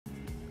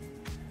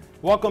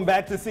Welcome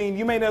back to Scene.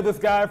 You may know this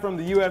guy from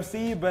the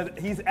UFC, but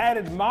he's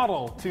added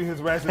model to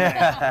his resume.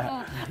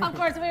 Of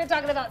course, we were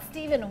talking about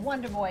Stephen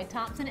Wonderboy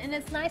Thompson, and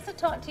it's nice to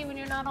talk to you when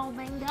you're not all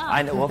banged up.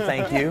 I know. Well,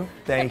 thank you.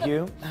 Thank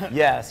you.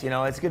 Yes, you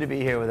know, it's good to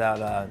be here without,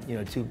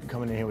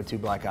 coming in here with two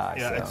black eyes.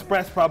 Yeah, so.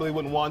 Express probably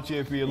wouldn't want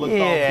you if you looked all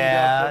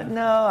Yeah, up.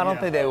 no, I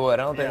don't think they would.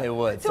 I don't think they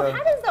would. So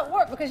how does that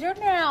work? Because you're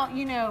now,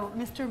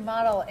 Mr.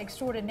 Model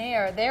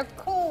Extraordinaire. They're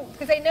cool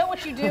because they know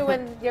what you do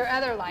in your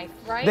other life,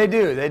 right? They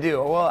do. They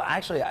do. Well,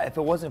 actually, if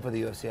it wasn't for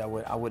the UFC,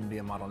 I wouldn't be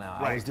a model now.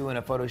 Right. I was doing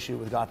a photo shoot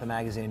with Gotham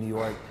Magazine in New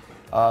York,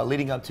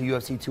 leading up to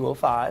UFC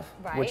 205,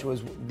 which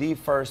was the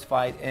first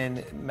fight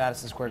in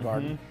Madison Square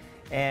Garden.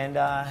 And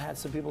I had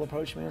some people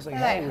approach me. I was like,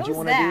 "Hey, would you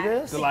want to do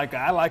this?" They're like,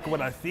 "I like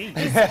what I see."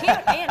 He's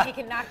cute and he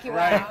can knock you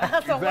out.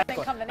 That's a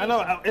winning combination. I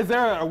know. Is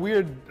there a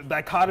weird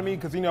dichotomy?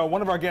 Because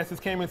one of our guests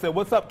just came and said,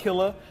 "What's up,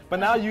 killer?" But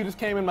now you just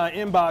came in my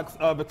inbox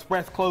of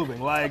Express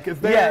Clothing. Like, is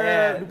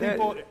there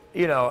people?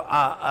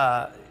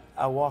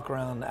 I walk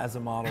around as a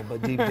model,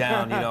 but deep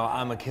down,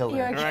 I'm a killer.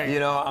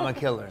 You're a I'm a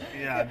killer.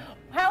 Yeah.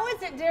 How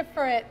is it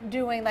different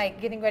doing,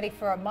 getting ready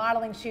for a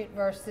modeling shoot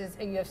versus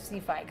a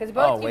UFC fight? Because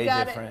both way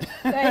got different.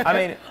 I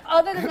mean,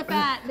 other than the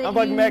fact that I'm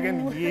like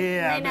Megan.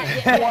 Yeah,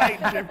 quite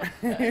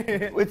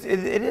different.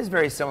 It is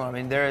very similar. I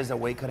mean, there is a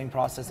weight cutting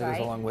process that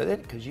goes along with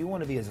it because you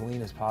want to be as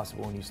lean as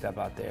possible when you step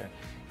out there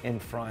in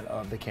front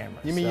of the camera.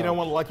 You mean you don't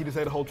want Lucky to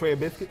say the whole tray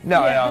of biscuits?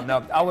 No.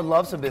 I would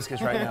love some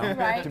biscuits right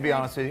now, to be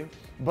honest with you.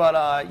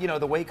 But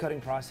the weight cutting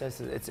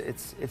process,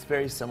 it's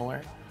very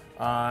similar.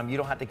 You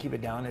don't have to keep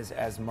it down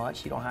as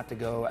much. You don't have to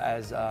go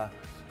as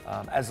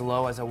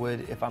low as I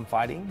would if I'm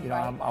fighting.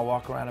 I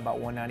walk around about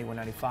 190,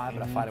 195,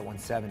 but I fight at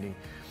 170.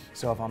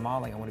 So if I'm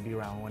modeling, I want to be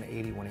around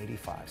 180,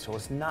 185. So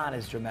it's not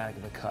as dramatic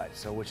of a cut,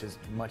 which is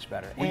much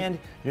better. And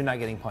you're not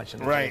getting punched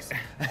in the face.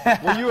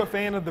 Were you a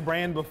fan of the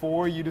brand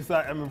before you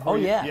decided? I mean, Oh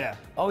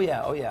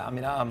yeah. I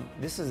mean,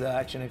 this is an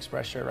Action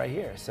Express shirt right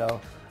here. So,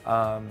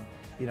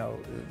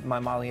 my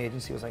modeling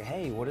agency was like,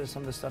 "Hey, what is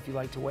some of the stuff you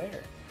like to wear?"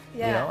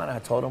 And I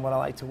told them what I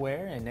like to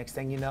wear, and next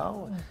thing you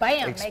know,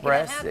 bam,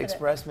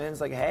 Express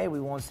Men's like, "Hey, we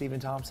want Stephen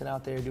Thompson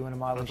out there doing a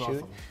modeling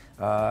shoot,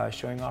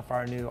 showing off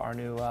our new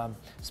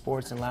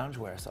sports and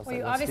loungewear." So I was like,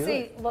 you let's obviously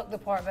do it. look the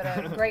part, but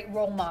a great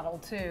role model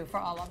too for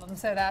all of them.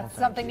 So that's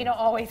something you don't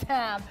always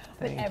have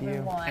with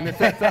everyone. And it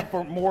sets up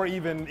for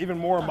even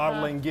more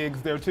modeling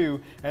gigs there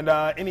too. And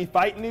any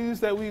fight news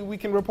that we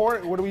can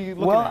report? What are we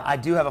looking at? Well, I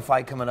do have a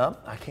fight coming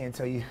up. I can't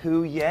tell you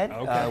who yet.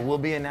 Okay. We'll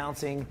be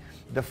announcing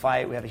the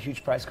fight. We have a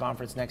huge press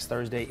conference next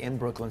Thursday in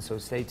Brooklyn, so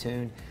stay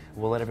tuned.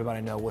 We'll let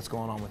everybody know what's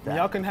going on with that.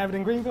 Y'all can have it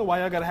in Greenville. Why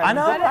y'all gotta have it? I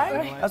know, in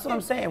right? That's what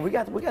I'm saying. We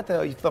got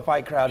the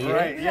fight crowd here.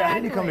 Right, yeah.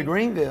 You need to come to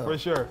Greenville. For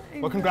sure.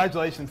 Well,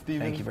 congratulations,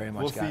 Stephen. Thank you very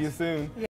much, We'll guys. see you soon.